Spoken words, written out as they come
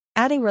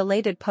Adding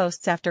related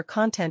posts after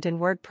content in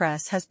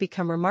WordPress has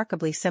become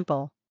remarkably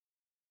simple.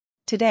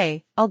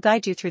 Today, I'll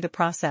guide you through the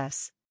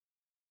process.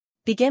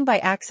 Begin by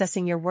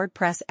accessing your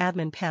WordPress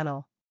admin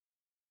panel.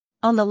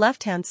 On the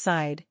left-hand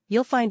side,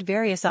 you'll find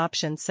various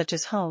options such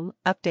as Home,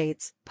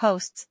 Updates,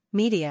 Posts,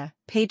 Media,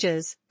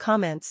 Pages,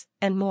 Comments,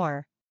 and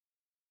more.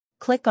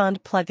 Click on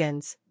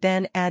Plugins,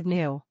 then Add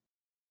New.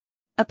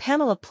 A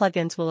panel of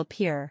plugins will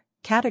appear,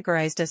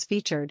 categorized as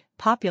Featured,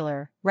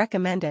 Popular,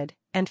 Recommended,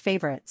 and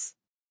Favorites.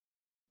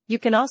 You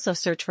can also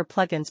search for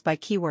plugins by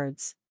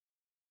keywords.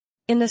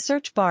 In the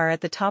search bar at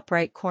the top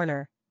right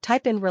corner,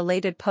 type in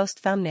Related Post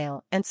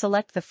Thumbnail and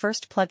select the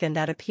first plugin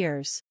that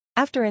appears.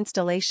 After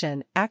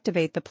installation,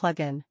 activate the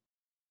plugin.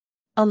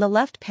 On the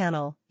left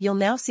panel, you'll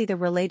now see the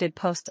Related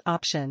Posts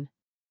option.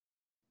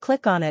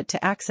 Click on it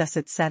to access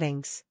its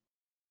settings.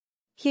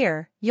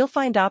 Here, you'll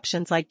find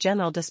options like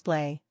General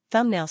Display,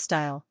 Thumbnail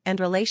Style, and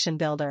Relation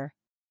Builder.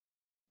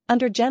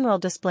 Under General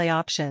Display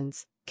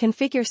options,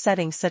 configure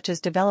settings such as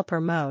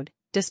Developer Mode,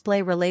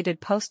 display related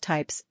post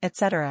types,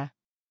 etc.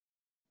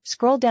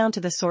 Scroll down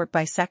to the Sort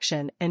by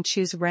section and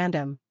choose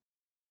Random.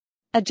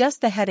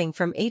 Adjust the heading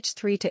from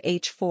H3 to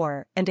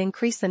H4 and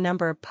increase the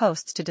number of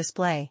posts to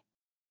display.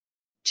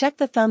 Check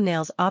the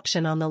Thumbnails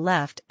option on the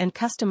left and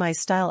customize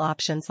style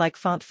options like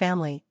font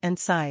family and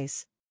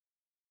size.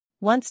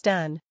 Once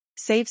done,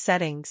 save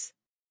settings.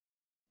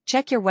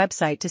 Check your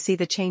website to see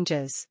the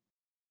changes.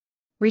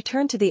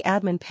 Return to the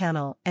admin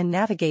panel and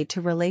navigate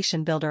to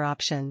Relation Builder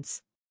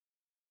options.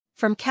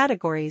 From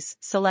Categories,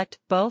 select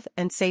Both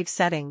and save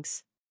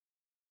settings.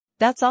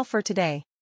 That's all for today.